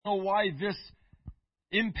know why this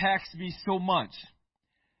impacts me so much.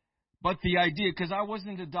 But the idea, because I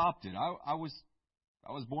wasn't adopted. I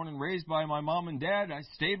was born and raised by my mom and dad. I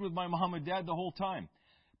stayed with my mom and dad the whole time.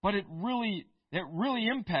 But it really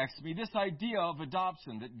impacts me, this idea of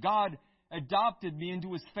adoption, that God adopted me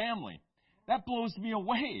into His family. That blows me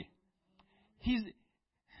away. He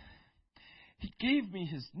gave me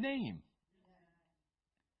His name.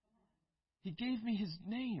 He gave me His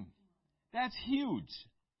name. That's huge.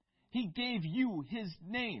 He gave you His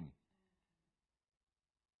name.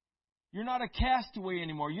 You're not a castaway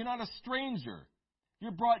anymore. You're not a stranger.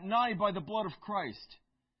 You're brought nigh by the blood of Christ.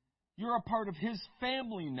 You're a part of His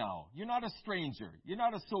family now. You're not a stranger. You're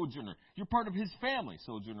not a sojourner. You're part of His family,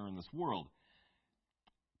 sojourner in this world.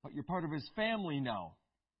 But you're part of His family now.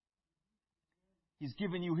 He's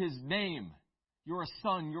given you His name. You're a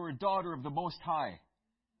son. You're a daughter of the Most High.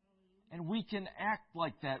 And we can act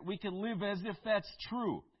like that. We can live as if that's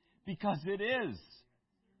true. Because it is.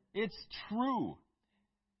 It's true.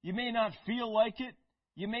 You may not feel like it.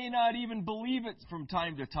 You may not even believe it from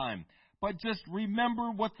time to time. But just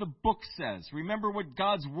remember what the book says. Remember what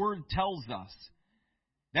God's Word tells us.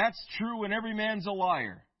 That's true, and every man's a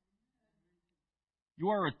liar. You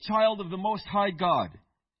are a child of the Most High God.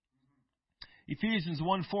 Ephesians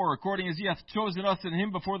 1:4, according as He hath chosen us in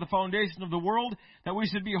Him before the foundation of the world, that we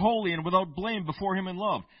should be holy and without blame before Him in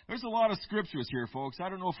love. There's a lot of scriptures here, folks. I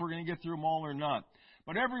don't know if we're going to get through them all or not.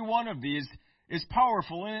 But every one of these is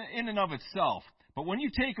powerful in and of itself. But when you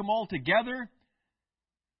take them all together,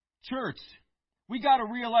 church, we got to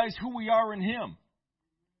realize who we are in Him.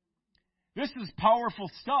 This is powerful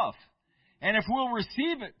stuff. And if we'll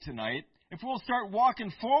receive it tonight, if we'll start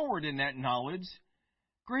walking forward in that knowledge,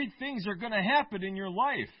 great things are going to happen in your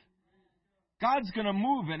life. God's going to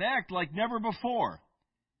move and act like never before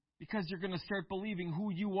because you're going to start believing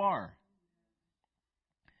who you are.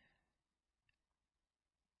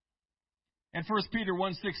 And 1 Peter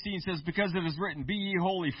 1:16 says, because it is written, be ye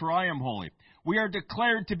holy, for I am holy. We are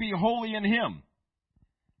declared to be holy in Him.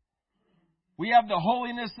 We have the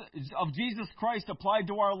holiness of Jesus Christ applied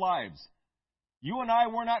to our lives. You and I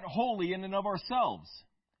were not holy in and of ourselves.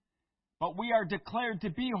 But we are declared to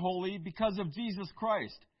be holy because of Jesus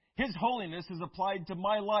Christ. His holiness is applied to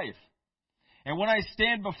my life. And when I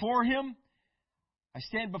stand before Him, I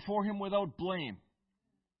stand before Him without blame.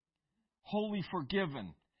 Wholly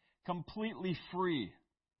forgiven. Completely free.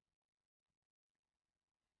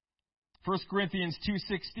 1 Corinthians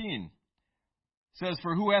 2:16 says,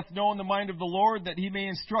 for who hath known the mind of the Lord, that He may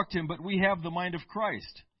instruct him, but we have the mind of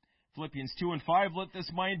Christ. Philippians 2:5, let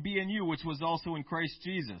this mind be in you, which was also in Christ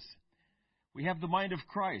Jesus. We have the mind of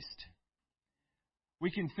Christ.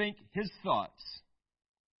 We can think His thoughts.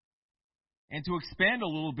 And to expand a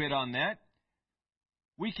little bit on that,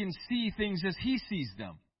 we can see things as He sees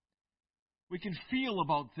them. We can feel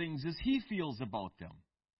about things as He feels about them.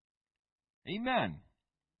 Amen.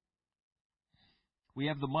 We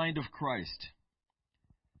have the mind of Christ.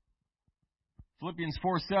 Philippians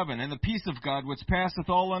 4:7, and the peace of God, which passeth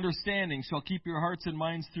all understanding, shall keep your hearts and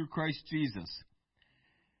minds through Christ Jesus.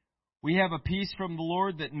 We have a peace from the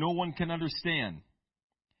Lord that no one can understand.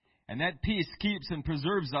 And that peace keeps and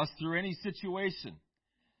preserves us through any situation,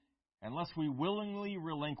 unless we willingly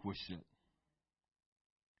relinquish it.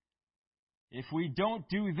 If we don't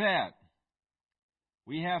do that,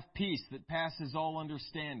 we have peace that passes all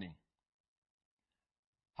understanding.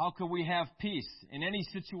 How can we have peace in any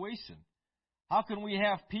situation? How can we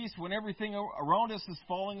have peace when everything around us is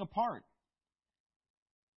falling apart?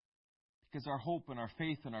 Because our hope and our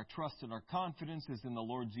faith and our trust and our confidence is in the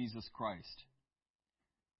Lord Jesus Christ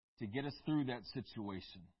to get us through that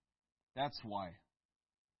situation. That's why.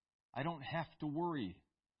 I don't have to worry.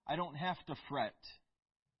 I don't have to fret.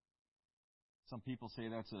 Some people say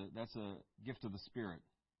that's a gift of the Spirit.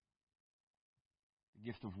 The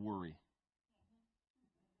gift of worry.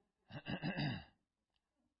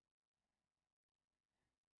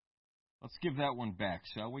 Let's give that one back,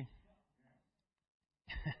 shall we?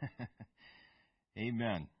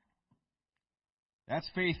 Amen. That's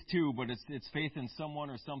faith too, but it's faith in someone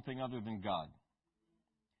or something other than God.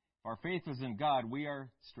 If our faith is in God, we are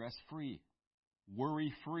stress-free,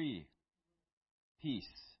 worry-free, peace,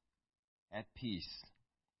 at peace.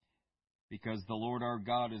 Because the Lord our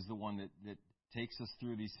God is the one that takes us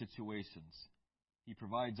through these situations. He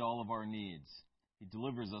provides all of our needs. He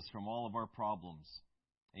delivers us from all of our problems.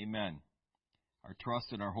 Amen. Our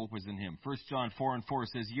trust and our hope is in Him. 1 John 4:4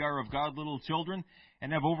 says, ye are of God, little children,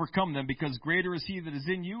 and have overcome them, because greater is He that is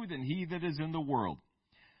in you than he that is in the world.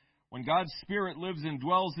 When God's Spirit lives and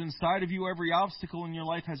dwells inside of you, every obstacle in your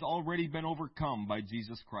life has already been overcome by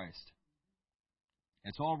Jesus Christ.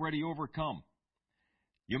 It's already overcome.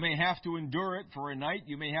 You may have to endure it for a night.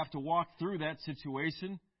 You may have to walk through that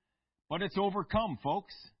situation. But it's overcome,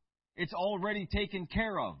 folks. It's already taken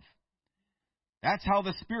care of. That's how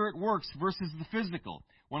the Spirit works versus the physical.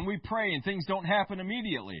 When we pray and things don't happen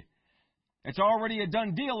immediately, it's already a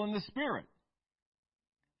done deal in the Spirit.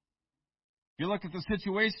 If you look at the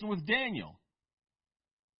situation with Daniel,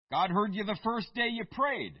 God heard you the first day you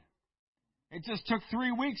prayed. It just took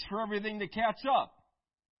 3 weeks for everything to catch up.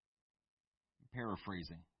 I'm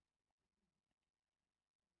paraphrasing.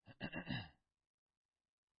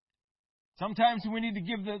 Sometimes we need to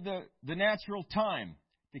give the natural time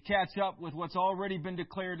to catch up with what's already been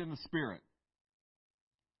declared in the Spirit.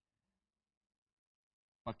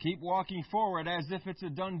 But keep walking forward as if it's a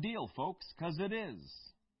done deal, folks, because it is.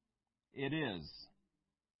 It is.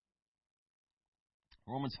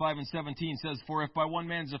 Romans 5:17 says, "For if by one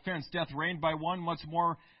man's offense death reigned by one, much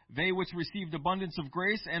more they which received abundance of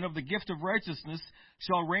grace and of the gift of righteousness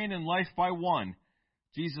shall reign in life by one,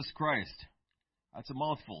 Jesus Christ." That's a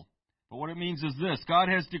mouthful. But what it means is this: God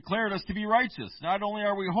has declared us to be righteous. Not only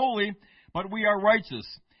are we holy, but we are righteous.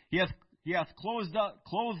 He hath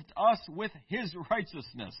clothed us with His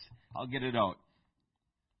righteousness. I'll get it out.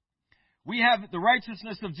 We have the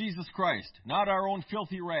righteousness of Jesus Christ, not our own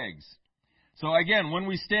filthy rags. So again, when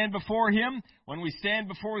we stand before Him, when we stand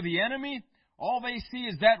before the enemy, all they see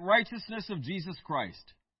is that righteousness of Jesus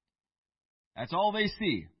Christ. That's all they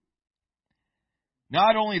see.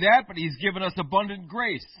 Not only that, but He's given us abundant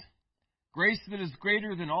grace. Grace that is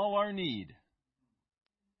greater than all our need.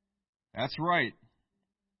 That's right.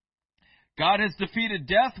 God has defeated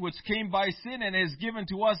death, which came by sin, and has given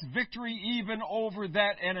to us victory even over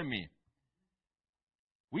that enemy.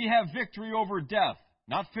 We have victory over death.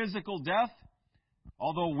 Not physical death,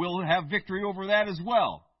 although we'll have victory over that as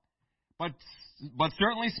well. But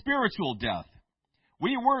certainly spiritual death.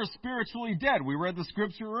 We were spiritually dead. We read the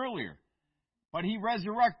scripture earlier. But He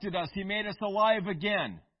resurrected us. He made us alive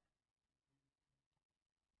again.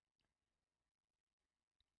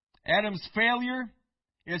 Adam's failure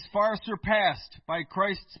is far surpassed by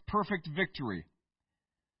Christ's perfect victory.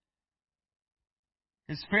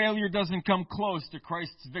 His failure doesn't come close to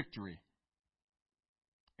Christ's victory.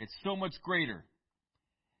 It's so much greater.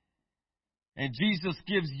 And Jesus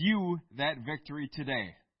gives you that victory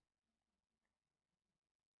today.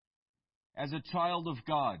 As a child of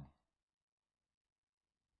God,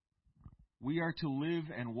 we are to live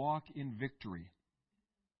and walk in victory.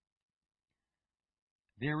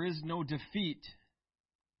 There is no defeat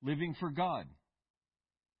living for God.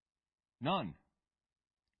 None.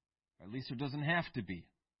 At least there doesn't have to be.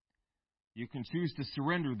 You can choose to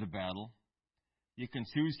surrender the battle. You can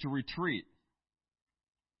choose to retreat.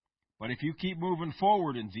 But if you keep moving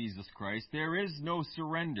forward in Jesus Christ, there is no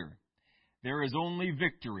surrender. There is only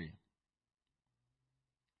victory.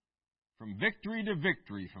 From victory to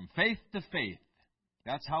victory, from faith to faith.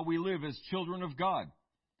 That's how we live as children of God.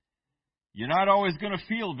 You're not always going to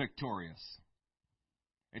feel victorious.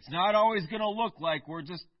 It's not always going to look like we're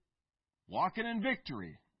just walking in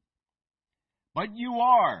victory. But you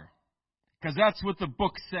are. Because that's what the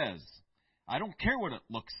book says. I don't care what it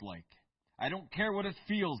looks like. I don't care what it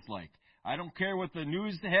feels like. I don't care what the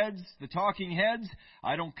news heads, the talking heads.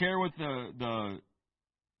 I don't care what the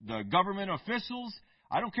government officials.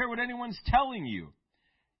 I don't care what anyone's telling you.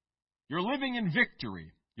 You're living in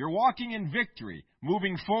victory. You're walking in victory,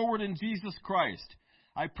 moving forward in Jesus Christ.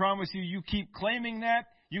 I promise you, you keep claiming that,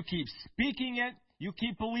 you keep speaking it, you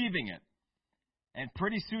keep believing it. And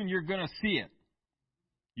pretty soon you're going to see it.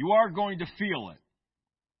 You are going to feel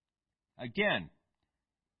it. Again,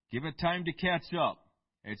 give it time to catch up.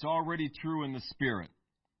 It's already true in the Spirit.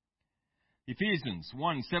 Ephesians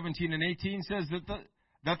 1:17 and 18 says that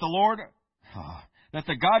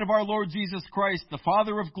the God of our Lord Jesus Christ, the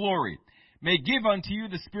Father of glory, may give unto you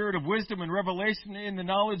the spirit of wisdom and revelation in the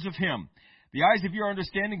knowledge of Him, the eyes of your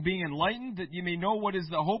understanding being enlightened, that you may know what is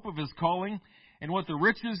the hope of His calling, and what the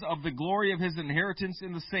riches of the glory of His inheritance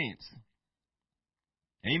in the saints.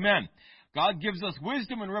 Amen. God gives us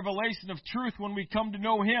wisdom and revelation of truth when we come to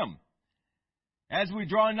know Him. As we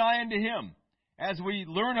draw nigh unto Him, as we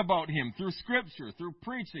learn about Him through Scripture, through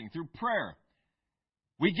preaching, through prayer,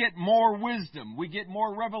 we get more wisdom. We get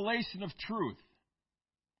more revelation of truth.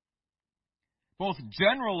 Both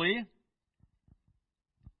generally,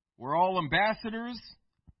 we're all ambassadors.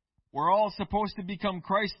 We're all supposed to become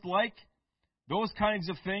Christ-like. Those kinds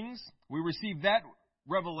of things. We receive that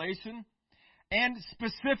revelation. And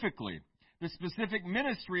specifically, the specific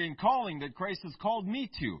ministry and calling that Christ has called me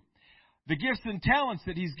to. The gifts and talents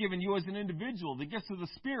that He's given you as an individual. The gifts of the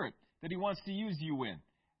Spirit that He wants to use you in.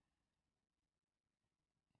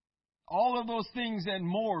 All of those things and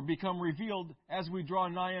more become revealed as we draw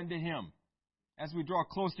nigh unto Him, as we draw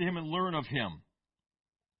close to Him and learn of Him.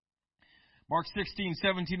 Mark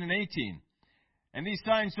 16:17 and 18. And these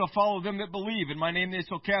signs shall follow them that believe. In my name they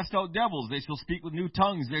shall cast out devils. They shall speak with new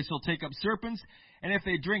tongues. They shall take up serpents. And if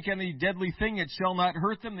they drink any deadly thing, it shall not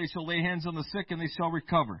hurt them. They shall lay hands on the sick, and they shall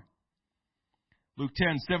recover. Luke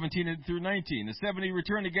 10:17 through 19. The 70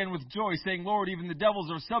 returned again with joy, saying, Lord, even the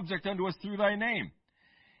devils are subject unto us through thy name.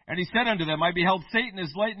 And he said unto them, I beheld Satan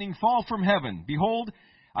as lightning fall from heaven. Behold,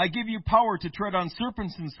 I give you power to tread on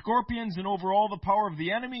serpents and scorpions, and over all the power of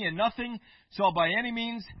the enemy, and nothing shall by any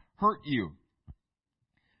means hurt you.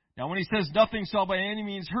 Now, when he says nothing shall by any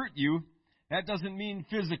means hurt you, that doesn't mean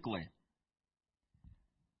physically.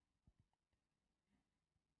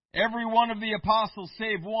 Every one of the apostles,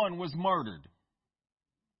 save one, was martyred.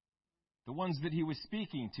 The ones that he was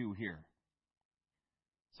speaking to here.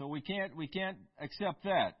 So we can't accept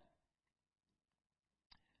that.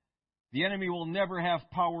 The enemy will never have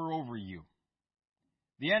power over you.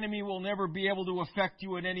 The enemy will never be able to affect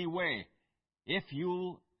you in any way if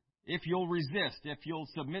you'll resist, if you'll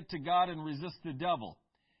submit to God and resist the devil.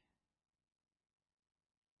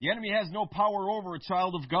 The enemy has no power over a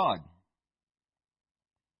child of God.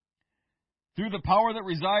 Through the power that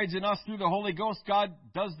resides in us through the Holy Ghost, God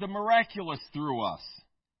does the miraculous through us.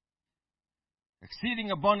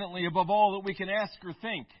 Exceeding abundantly above all that we can ask or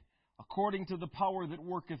think, according to the power that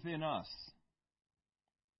worketh in us.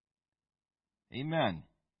 Amen.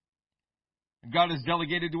 God has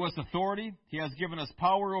delegated to us authority. He has given us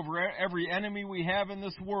power over every enemy we have in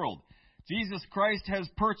this world. Jesus Christ has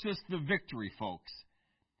purchased the victory, folks.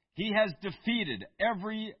 He has defeated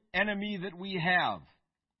every enemy that we have.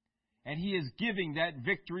 And He is giving that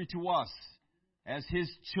victory to us as His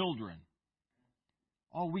children.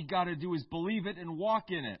 All we got to do is believe it and walk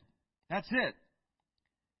in it. That's it.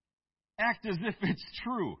 Act as if it's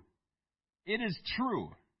true. It is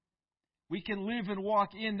true. We can live and walk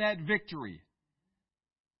in that victory.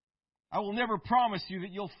 I will never promise you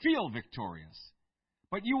that you'll feel victorious,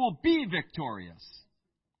 but you will be victorious.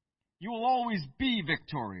 You will always be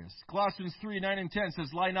victorious. Colossians 3:9 and 10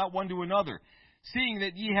 says, Lie not one to another, seeing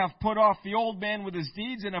that ye have put off the old man with his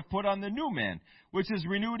deeds, and have put on the new man, which is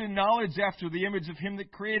renewed in knowledge after the image of him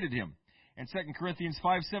that created him. And 2 Corinthians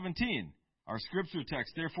 5:17, our scripture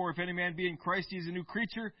text, Therefore, if any man be in Christ, he is a new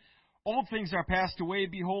creature. Old things are passed away.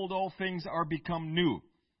 Behold, all things are become new.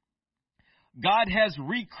 God has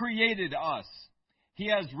recreated us. He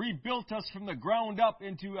has rebuilt us from the ground up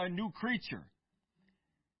into a new creature.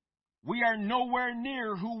 We are nowhere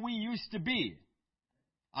near who we used to be.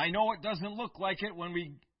 I know it doesn't look like it when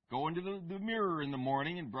we go into the mirror in the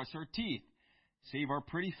morning and brush our teeth, shave our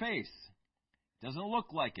pretty face. It doesn't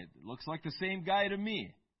look like it. It looks like the same guy to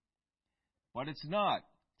me. But it's not.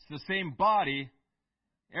 It's the same body.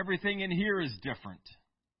 Everything in here is different.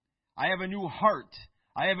 I have a new heart.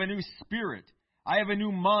 I have a new spirit. I have a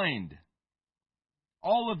new mind.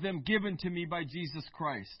 All of them given to me by Jesus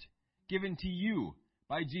Christ. Given to you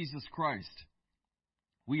by Jesus Christ.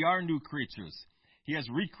 We are new creatures. He has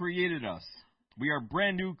recreated us. We are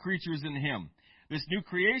brand new creatures in Him. This new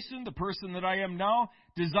creation, the person that I am now,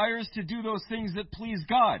 desires to do those things that please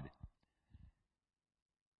God.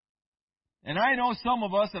 And I know some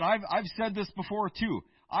of us, and I've said this before too,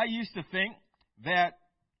 I used to think that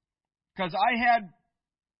because I had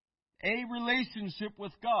a relationship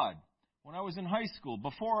with God when I was in high school,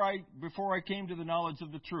 before I came to the knowledge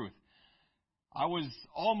of the truth, I was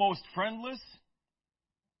almost friendless.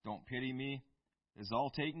 Don't pity me. It's all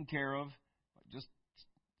taken care of. Just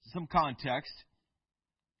some context.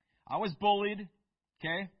 I was bullied,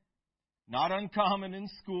 okay? Not uncommon in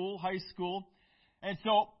school, high school. And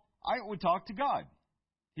so I would talk to God.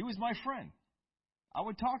 He was my friend. I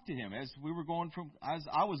would talk to Him as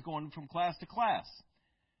I was going from class to class.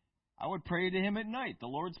 I would pray to Him at night, the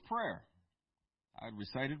Lord's Prayer. I'd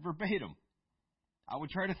recite it verbatim. I would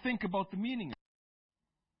try to think about the meaning of it.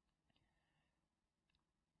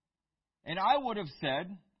 And I would have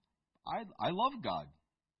said, I love God.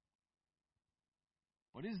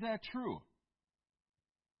 But is that true?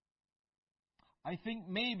 I think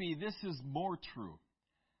maybe this is more true.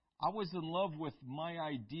 I was in love with my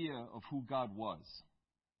idea of who God was.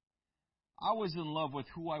 I was in love with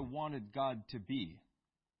who I wanted God to be.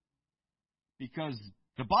 Because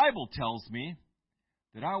the Bible tells me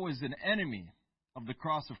that I was an enemy of the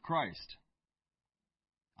cross of Christ.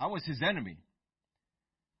 I was His enemy.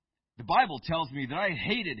 The Bible tells me that I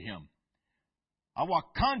hated Him. I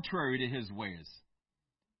walked contrary to His ways.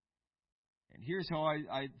 And here's how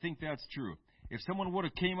I think that's true. If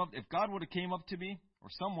God would have came up to me, or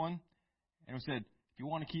someone, and said, if you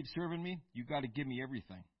want to keep serving me, you got to give me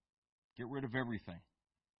everything. Get rid of everything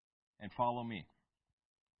and follow me.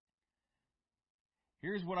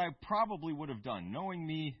 Here's what I probably would have done, knowing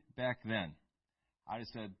me back then. I'd have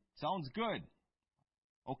said, sounds good.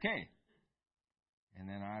 Okay. And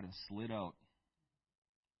then I'd have slid out.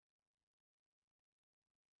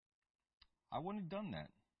 I wouldn't have done that.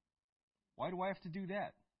 Why do I have to do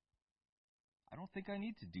that? I don't think I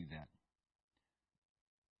need to do that.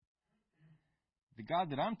 The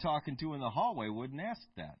God that I'm talking to in the hallway wouldn't ask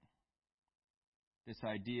that. This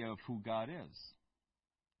idea of who God is.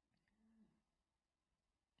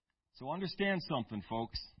 So understand something,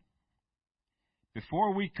 folks.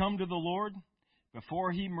 Before we come to the Lord,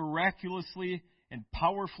 before He miraculously and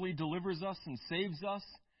powerfully delivers us and saves us,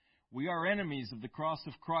 we are enemies of the cross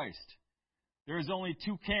of Christ. There is only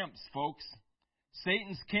two camps, folks.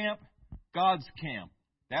 Satan's camp, God's camp.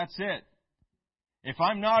 That's it. If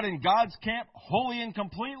I'm not in God's camp wholly and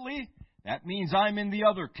completely, that means I'm in the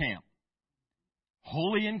other camp.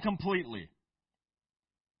 Wholly and completely.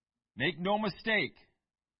 Make no mistake.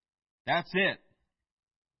 That's it.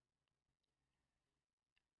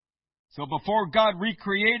 So before God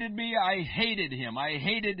recreated me, I hated Him. I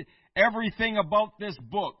hated everything about this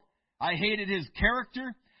book. I hated His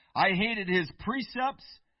character. I hated His precepts.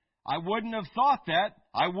 I wouldn't have thought that.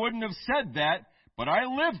 I wouldn't have said that. But I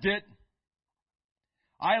lived it.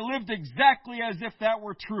 I lived exactly as if that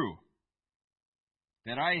were true.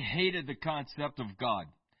 That I hated the concept of God.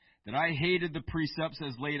 That I hated the precepts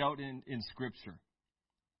as laid out in Scripture.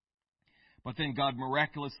 But then God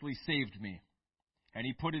miraculously saved me. And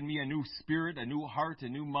He put in me a new spirit, a new heart, a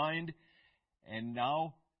new mind. And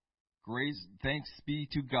now, grace, thanks be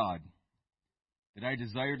to God, that I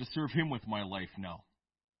desire to serve Him with my life now.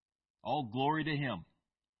 All glory to Him.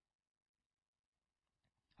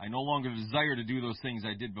 I no longer desire to do those things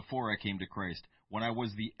I did before I came to Christ, when I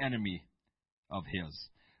was the enemy of His.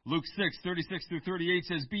 Luke 6:36-38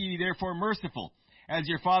 says, Be ye therefore merciful, as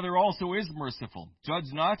your Father also is merciful.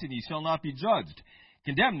 Judge not, and ye shall not be judged.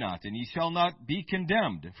 Condemn not, and ye shall not be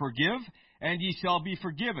condemned. Forgive, and ye shall be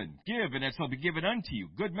forgiven. Give, and it shall be given unto you.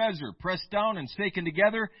 Good measure, pressed down and shaken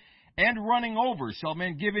together, and running over shall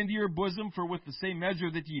men give into your bosom. For with the same measure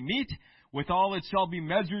that ye meet, withal it shall be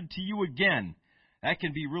measured to you again. That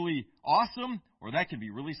can be really awesome, or that can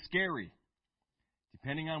be really scary,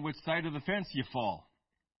 depending on which side of the fence you fall.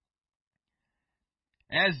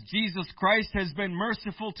 As Jesus Christ has been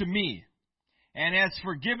merciful to me, and has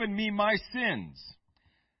forgiven me my sins,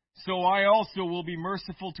 so I also will be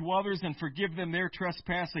merciful to others and forgive them their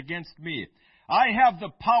trespass against me. I have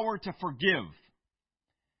the power to forgive,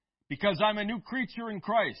 because I'm a new creature in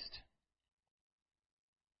Christ.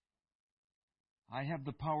 I have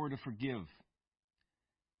the power to forgive.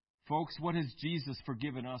 Folks, what has Jesus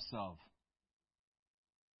forgiven us of?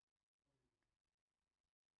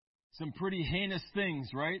 Some pretty heinous things,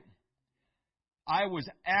 right? I was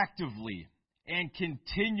actively and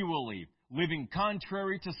continually living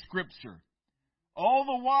contrary to Scripture, all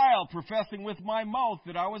the while professing with my mouth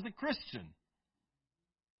that I was a Christian.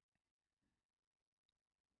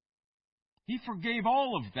 He forgave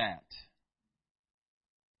all of that.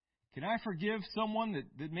 Can I forgive someone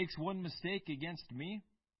that makes one mistake against me?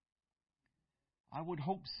 I would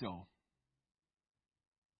hope so.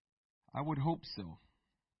 I would hope so.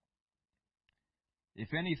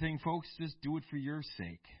 If anything, folks, just do it for your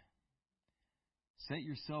sake. Set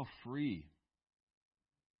yourself free.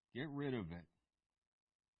 Get rid of it.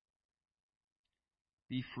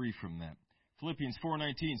 Be free from that. Philippians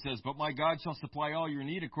 4:19 says, But my God shall supply all your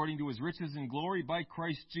need according to His riches and glory by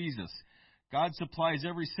Christ Jesus. God supplies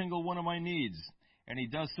every single one of my needs, and He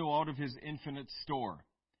does so out of His infinite store.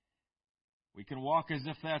 We can walk as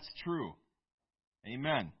if that's true.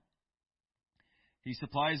 Amen. He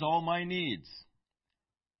supplies all my needs.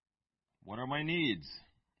 What are my needs?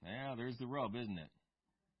 Yeah, there's the rub, isn't it?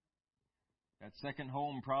 That second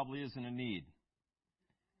home probably isn't a need.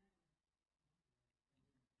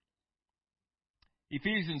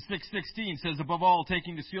 Ephesians 6:16 says, Above all,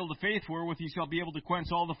 taking the shield of faith, wherewith ye shall be able to quench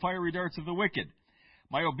all the fiery darts of the wicked.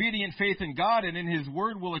 My obedient faith in God and in His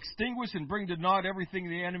Word will extinguish and bring to naught everything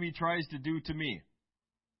the enemy tries to do to me.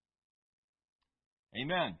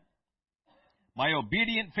 Amen. My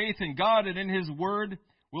obedient faith in God and in His Word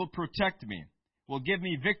will protect me, will give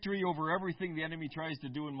me victory over everything the enemy tries to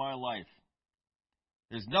do in my life.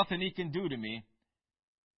 There's nothing he can do to me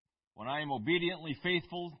when I am obediently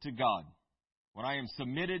faithful to God, when I am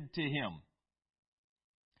submitted to Him.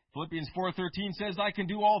 Philippians 4:13 says, I can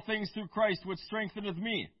do all things through Christ which strengtheneth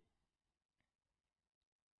me.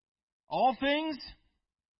 All things?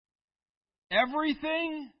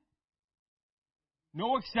 Everything?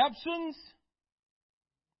 No exceptions?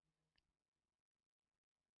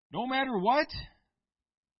 No matter what?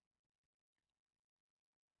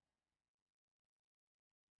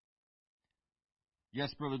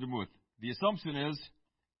 Yes, Brother DeMuth. The assumption is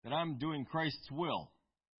that I'm doing Christ's will.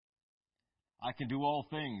 I can do all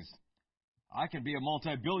things. I can be a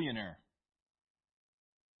multi-billionaire.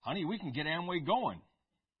 Honey, we can get Amway going.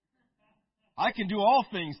 I can do all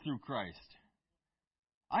things through Christ.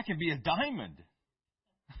 I can be a diamond.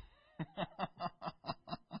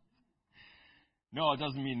 No, it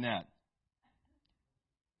doesn't mean that.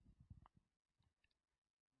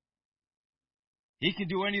 He can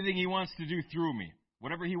do anything He wants to do through me.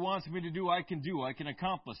 Whatever He wants me to do. I can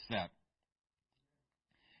accomplish that.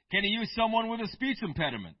 Can He use someone with a speech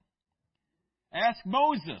impediment? Ask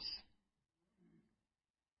Moses.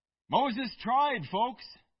 Moses tried, folks.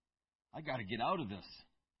 I got to get out of this.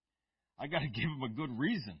 I got to give him a good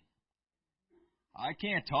reason. I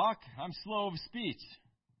can't talk. I'm slow of speech.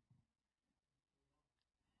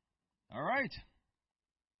 All right.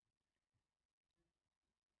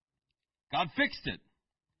 God fixed it.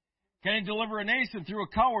 Can He deliver a nation through a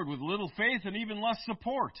coward with little faith and even less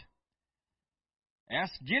support?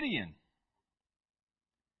 Ask Gideon.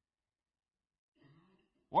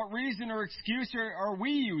 What reason or excuse are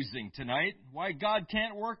we using tonight why God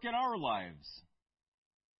can't work in our lives?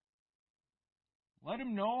 Let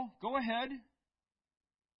Him know. Go ahead.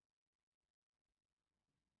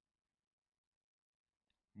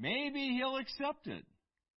 Maybe He'll accept it.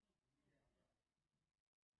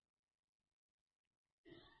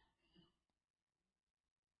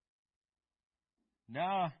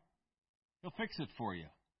 Nah, He'll fix it for you.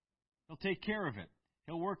 He'll take care of it.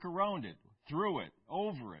 He'll work around it, through it,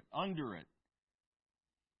 over it, under it.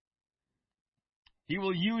 He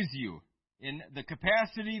will use you in the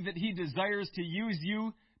capacity that He desires to use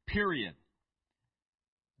you, period.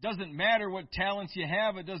 Doesn't matter what talents you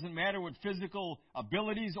have. It doesn't matter what physical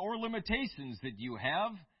abilities or limitations that you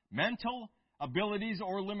have, mental abilities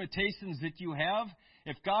or limitations that you have.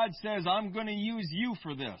 If God says, I'm going to use you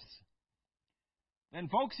for this, then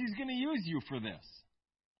folks, He's going to use you for this.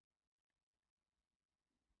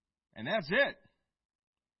 And that's it.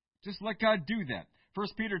 Just let God do that. 1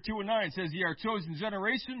 Peter 2:9 says, Ye are a chosen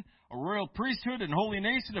generation, a royal priesthood, and holy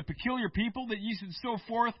nation, a peculiar people, that ye should show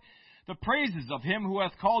forth the praises of Him who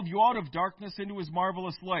hath called you out of darkness into His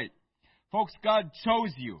marvelous light. Folks, God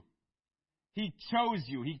chose you. He chose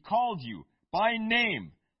you. He called you by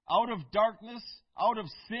name out of darkness, out of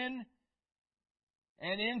sin,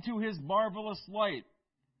 and into His marvelous light.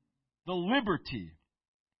 The liberty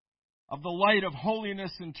of the light of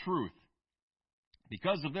holiness and truth.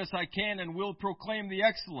 Because of this I can and will proclaim the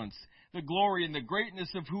excellence, the glory, and the greatness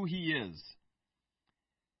of who He is.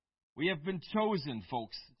 We have been chosen,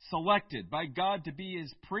 folks, selected by God to be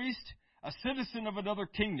His priest, a citizen of another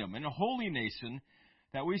kingdom, and a holy nation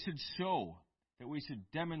that we should show, that we should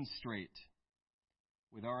demonstrate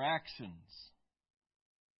with our actions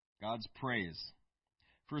God's praise.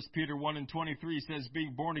 1 Peter 1:23 says,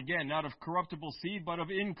 Being born again, not of corruptible seed, but of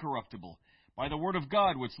incorruptible, by the word of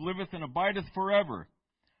God, which liveth and abideth forever.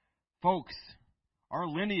 Folks, our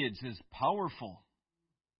lineage is powerful.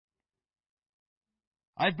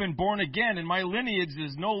 I've been born again, and my lineage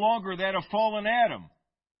is no longer that of fallen Adam.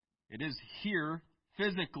 It is here,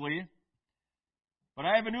 physically, but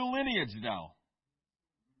I have a new lineage now.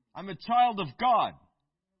 I'm a child of God.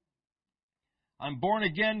 I'm born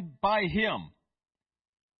again by Him.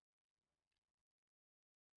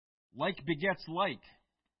 Like begets like.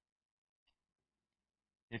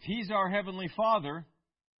 If He's our Heavenly Father,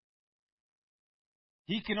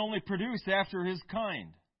 He can only produce after His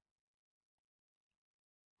kind.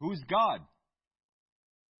 Who's God?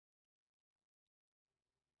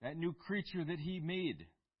 That new creature that He made.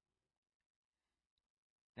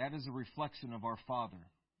 That is a reflection of our Father.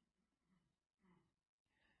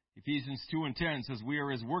 Ephesians 2:10 says, We are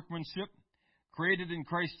His workmanship, created in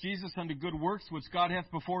Christ Jesus unto good works, which God hath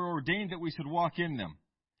before ordained that we should walk in them.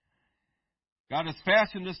 God has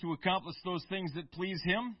fashioned us to accomplish those things that please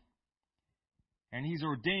Him, and He's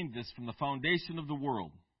ordained this from the foundation of the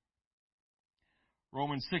world.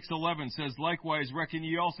 Romans 6:11 says, Likewise reckon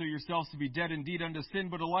ye also yourselves to be dead indeed unto sin,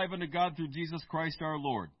 but alive unto God through Jesus Christ our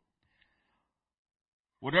Lord.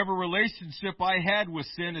 Whatever relationship I had with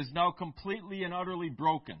sin is now completely and utterly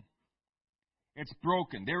broken. It's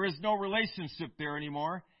broken. There is no relationship there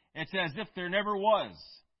anymore. It's as if there never was.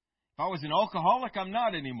 If I was an alcoholic, I'm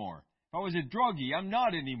not anymore. If I was a druggie, I'm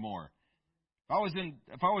not anymore.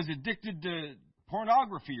 If I was addicted to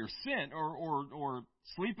pornography or sin or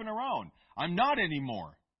sleeping around, I'm not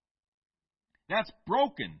anymore. That's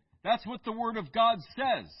broken. That's what the Word of God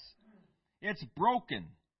says. It's broken.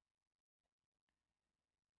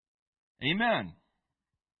 Amen.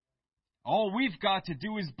 All we've got to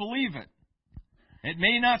do is believe it. It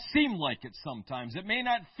may not seem like it sometimes. It may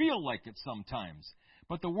not feel like it sometimes.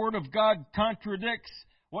 But the Word of God contradicts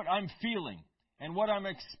what I'm feeling and what I'm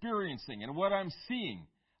experiencing and what I'm seeing.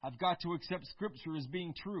 I've got to accept Scripture as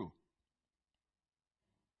being true.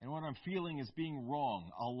 And what I'm feeling is being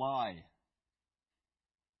wrong, a lie.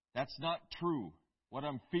 That's not true, what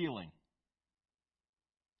I'm feeling.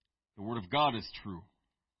 The Word of God is true.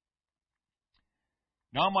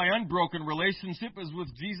 Now my unbroken relationship is with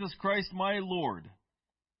Jesus Christ my Lord,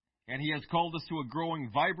 and He has called us to a growing,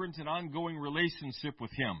 vibrant, and ongoing relationship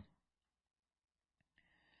with Him.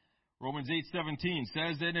 Romans 8:17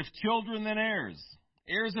 says, "And if children, then heirs,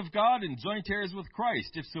 heirs of God and joint heirs with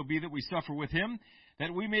Christ, if so be that we suffer with Him,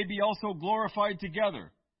 that we may be also glorified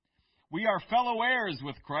together. We are fellow heirs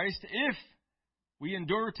with Christ if we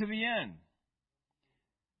endure to the end."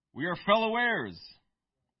 We are fellow heirs.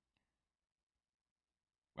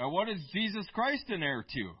 Well, what is Jesus Christ an heir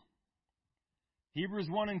to? Hebrews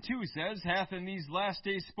 1 and 2 says, "Hath in these last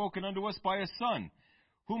days spoken unto us by a Son,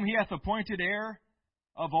 whom He hath appointed heir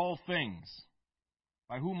of all things,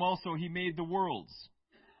 by whom also He made the worlds."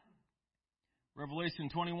 Revelation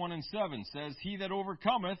 21 and 7 says, "He that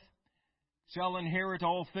overcometh shall inherit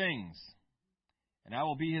all things, and I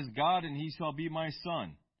will be his God, and he shall be my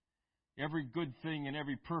son." Every good thing and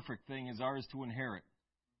every perfect thing is ours to inherit.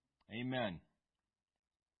 Amen.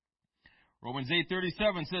 Romans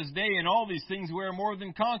 8:37 says, "Nay, in all these things we are more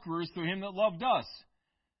than conquerors through Him that loved us."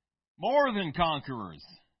 More than conquerors.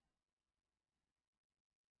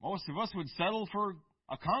 Most of us would settle for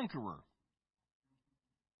a conqueror.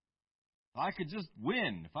 If I could just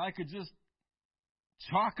win, if I could just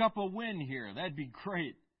chalk up a win here, that'd be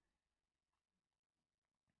great.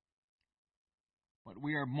 But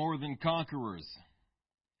we are more than conquerors.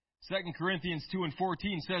 2 Corinthians 2 and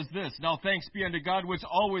 14 says this, "Now thanks be unto God, which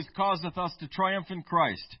always causeth us to triumph in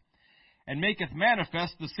Christ, and maketh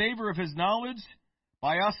manifest the savour of His knowledge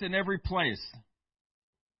by us in every place."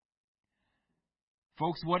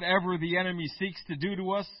 Folks, whatever the enemy seeks to do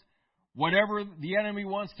to us, whatever the enemy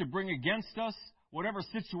wants to bring against us, whatever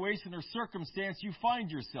situation or circumstance you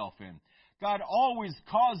find yourself in, God always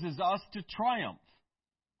causes us to triumph.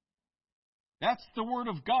 That's the Word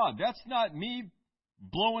of God. That's not me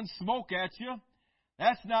blowing smoke at you.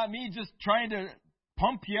 That's not me just trying to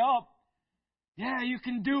pump you up. Yeah, you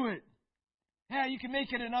can do it. Yeah, you can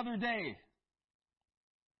make it another day.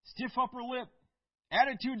 Stiff upper lip.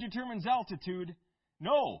 Attitude determines altitude.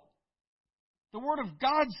 No. The Word of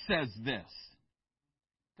God says this.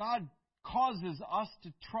 God causes us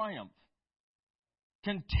to triumph.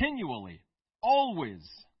 Continually.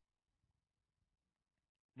 Always.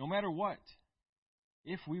 No matter what.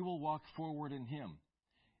 If we will walk forward in Him.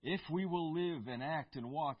 If we will live and act and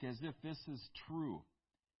walk as if this is true.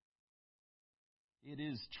 It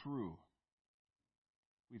is true.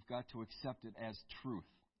 We've got to accept it as truth.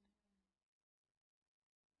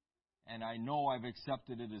 And I know I've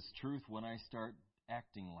accepted it as truth when I start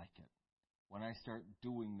acting like it. When I start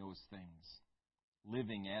doing those things.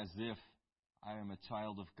 Living as if I am a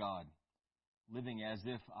child of God. Living as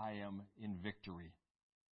if I am in victory.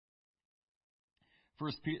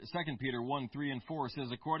 2 Peter 1, 3 and 4 says,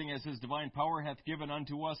 "According as His divine power hath given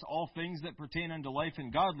unto us all things that pertain unto life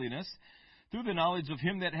and godliness, through the knowledge of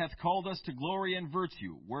Him that hath called us to glory and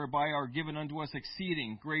virtue, whereby are given unto us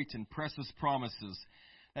exceeding great and precious promises,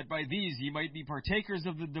 that by these ye might be partakers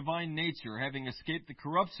of the divine nature, having escaped the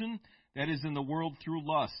corruption that is in the world through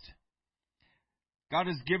lust." God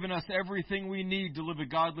has given us everything we need to live a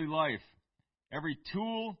godly life. Every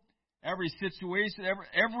tool, every situation,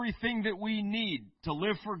 everything that we need to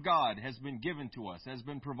live for God has been given to us, has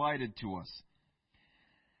been provided to us.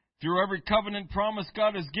 Through every covenant promise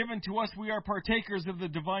God has given to us, we are partakers of the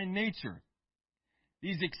divine nature.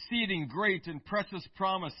 These exceeding great and precious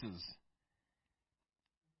promises.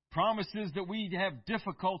 Promises that we have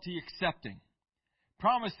difficulty accepting.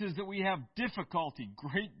 Promises that we have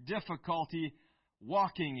great difficulty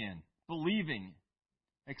walking in, believing,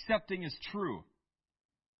 accepting as true.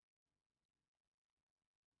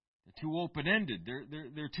 They're too open-ended.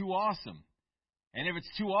 They're too awesome. And if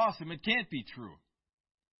it's too awesome, it can't be true.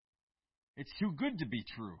 It's too good to be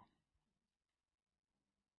true.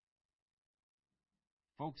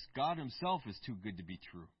 Folks, God Himself is too good to be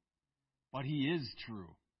true. But He is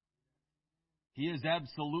true. He is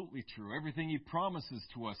absolutely true. Everything He promises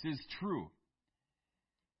to us is true.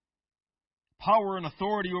 Power and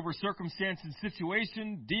authority over circumstance and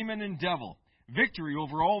situation, demon and devil. victory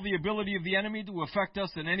over all the ability of the enemy to affect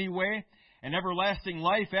us in any way, and everlasting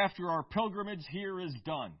life after our pilgrimage here is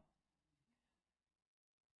done.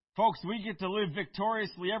 Folks, we get to live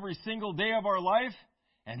victoriously every single day of our life,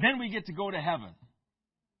 and then we get to go to heaven.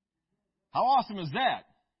 How awesome is that?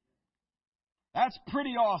 That's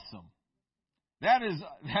pretty awesome.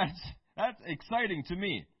 That's exciting to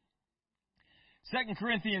me. 2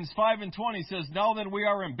 Corinthians 5:20 says, "Now then we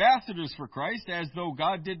are ambassadors for Christ, as though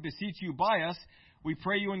God did beseech you by us. We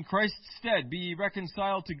pray you in Christ's stead, be ye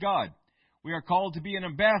reconciled to God." We are called to be an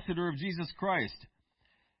ambassador of Jesus Christ.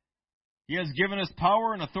 He has given us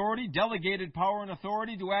power and authority, delegated power and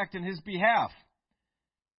authority to act in His behalf.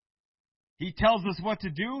 He tells us what to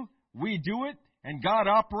do, we do it, and God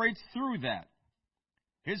operates through that.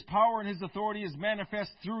 His power and His authority is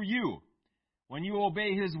manifest through you when you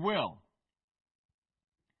obey His will.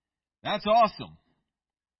 That's awesome.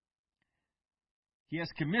 He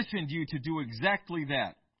has commissioned you to do exactly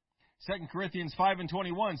that. 2 Corinthians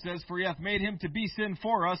 5:21 says, "For He hath made Him to be sin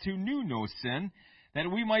for us who knew no sin, that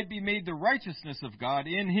we might be made the righteousness of God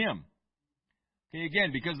in Him." Okay,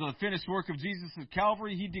 again, because of the finished work of Jesus at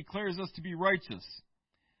Calvary, He declares us to be righteous.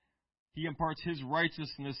 He imparts His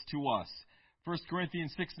righteousness to us. 1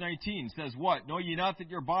 Corinthians 6:19 says what? "Know ye not that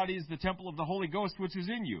your body is the temple of the Holy Ghost which is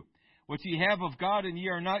in you, which ye have of God, and ye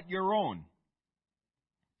are not your own?"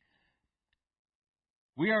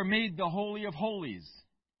 We are made the Holy of Holies.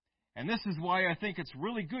 And this is why I think it's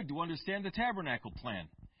really good to understand the tabernacle plan.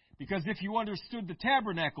 Because if you understood the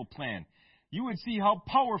tabernacle plan, you would see how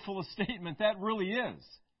powerful a statement that really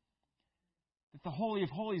is. That the Holy of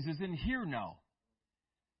Holies is in here now.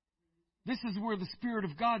 This is where the Spirit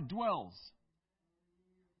of God dwells.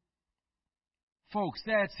 Folks,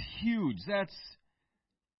 that's huge. That's...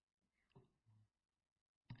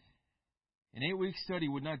 An 8-week study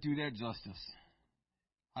would not do that justice.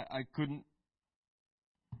 I couldn't.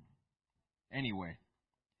 Anyway,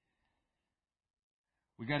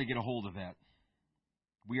 we got to get a hold of that.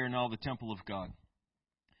 We are now the temple of God.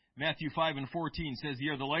 Matthew 5:14 says, "Ye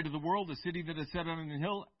are the light of the world. A city that is set on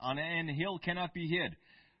an hill cannot be hid.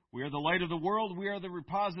 We are the light of the world. We are the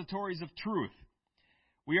repositories of truth.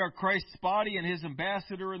 We are Christ's body and His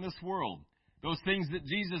ambassador in this world. Those things that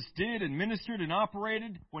Jesus did and ministered and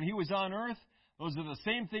operated when He was on earth, those are the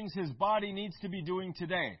same things His body needs to be doing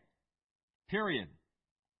today. Period.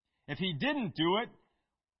 If He didn't do it,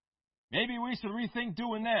 maybe we should rethink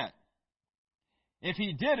doing that. If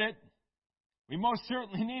He did it, we most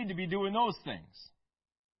certainly need to be doing those things.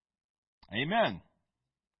 Amen.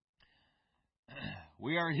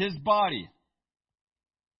 We are His body.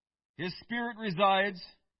 His Spirit resides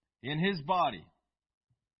in His body.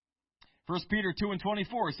 1 Peter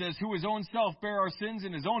 2:24 says, "Who His own self bare our sins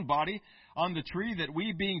in His own body on the tree, that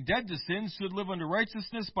we, being dead to sins, should live unto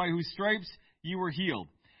righteousness, by whose stripes ye were healed."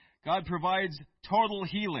 God provides total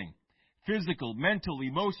healing, physical, mental,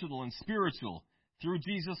 emotional, and spiritual, through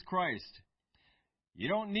Jesus Christ. You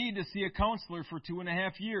don't need to see a counselor for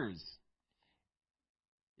 2.5 years.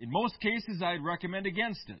 In most cases, I'd recommend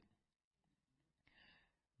against it.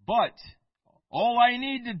 But all I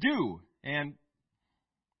need to do, and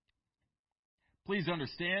please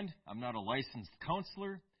understand, I'm not a licensed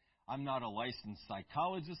counselor. I'm not a licensed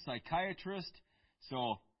psychologist, psychiatrist.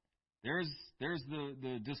 So there's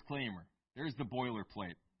the disclaimer. There's the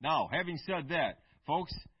boilerplate. Now, having said that,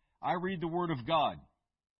 folks, I read the Word of God.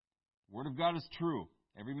 The Word of God is true.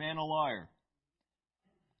 Every man a liar.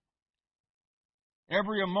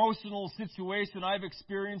 Every emotional situation I've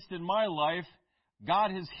experienced in my life,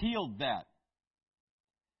 God has healed that.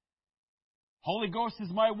 Holy Ghost is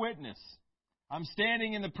my witness. I'm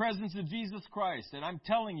standing in the presence of Jesus Christ, and I'm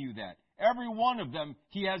telling you that. Every one of them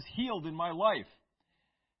He has healed in my life.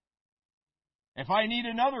 If I need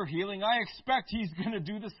another healing, I expect He's going to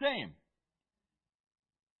do the same.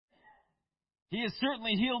 He has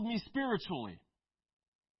certainly healed me spiritually.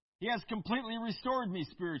 He has completely restored me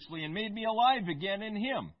spiritually and made me alive again in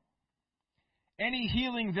Him. Any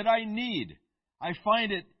healing that I need, I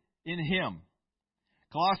find it in Him.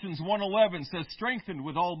 Colossians 1:11 says, "Strengthened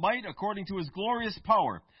with all might according to His glorious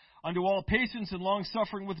power, unto all patience and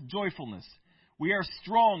long-suffering with joyfulness." We are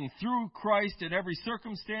strong through Christ in every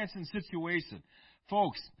circumstance and situation.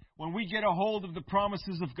 Folks, when we get a hold of the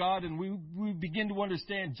promises of God and we begin to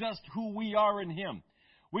understand just who we are in Him,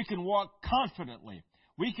 we can walk confidently.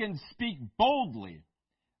 We can speak boldly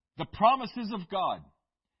the promises of God.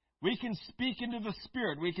 We can speak into the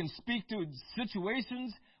Spirit. We can speak to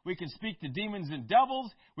situations. We can speak to demons and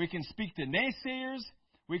devils. We can speak to naysayers.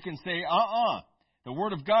 We can say, the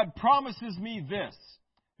Word of God promises me this.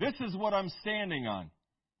 This is what I'm standing on.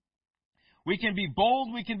 We can be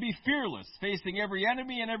bold, we can be fearless, facing every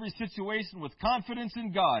enemy and every situation with confidence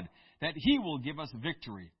in God that He will give us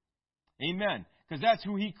victory. Amen. Because that's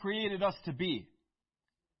who He created us to be,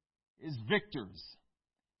 is victors.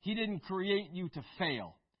 He didn't create you to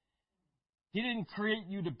fail. He didn't create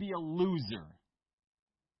you to be a loser.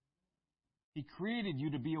 He created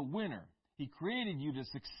you to be a winner. He created you to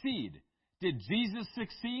succeed. Did Jesus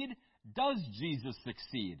succeed? Does Jesus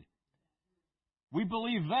succeed? We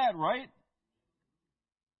believe that, right?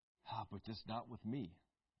 But just not with me.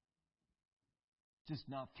 Just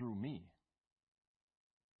not through me.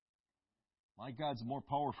 My God's more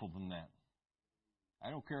powerful than that. I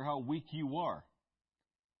don't care how weak you are.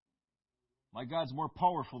 My God's more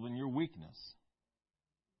powerful than your weakness,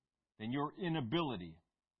 than your inability.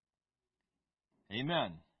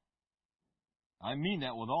 Amen. I mean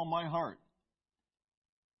that with all my heart.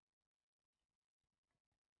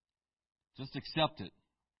 Just accept it.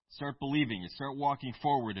 Start believing it. Start walking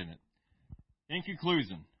forward in it. In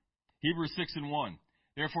conclusion, Hebrews 6:1.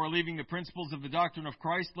 Therefore, leaving the principles of the doctrine of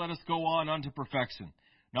Christ, let us go on unto perfection,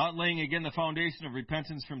 not laying again the foundation of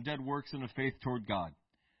repentance from dead works and of faith toward God.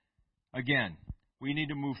 Again, we need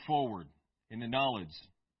to move forward in the knowledge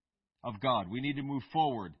of God. We need to move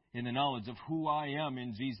forward in the knowledge of who I am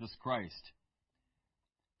in Jesus Christ.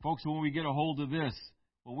 Folks, when we get a hold of this,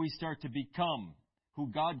 when we start to become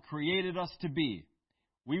who God created us to be,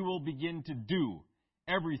 we will begin to do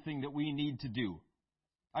everything that we need to do.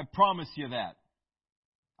 I promise you that.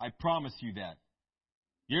 I promise you that.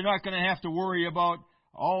 You're not going to have to worry about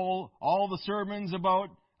all the sermons about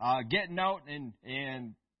getting out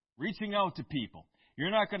and reaching out to people.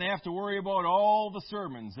 You're not going to have to worry about all the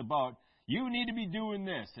sermons about you need to be doing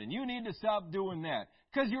this and you need to stop doing that,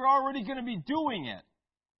 because you're already going to be doing it.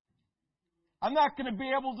 I'm not going to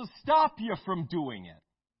be able to stop you from doing it,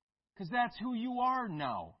 because that's who you are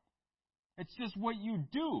now. It's just what you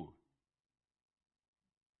do.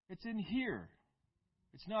 It's in here.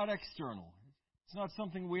 It's not external. It's not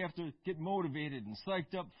something we have to get motivated and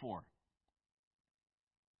psyched up for.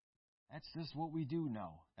 That's just what we do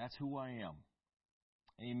now. That's who I am.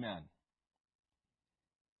 Amen.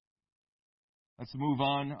 Let's move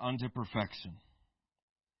on unto perfection.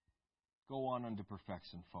 Go on unto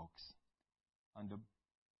perfection, folks. Unto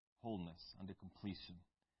wholeness, unto completion.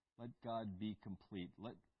 Let God be complete.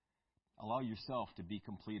 Allow yourself to be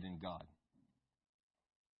complete in God.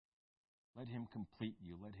 Let Him complete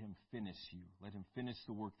you. Let Him finish you. Let Him finish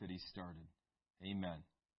the work that He started. Amen.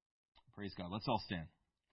 Praise God. Let's all stand.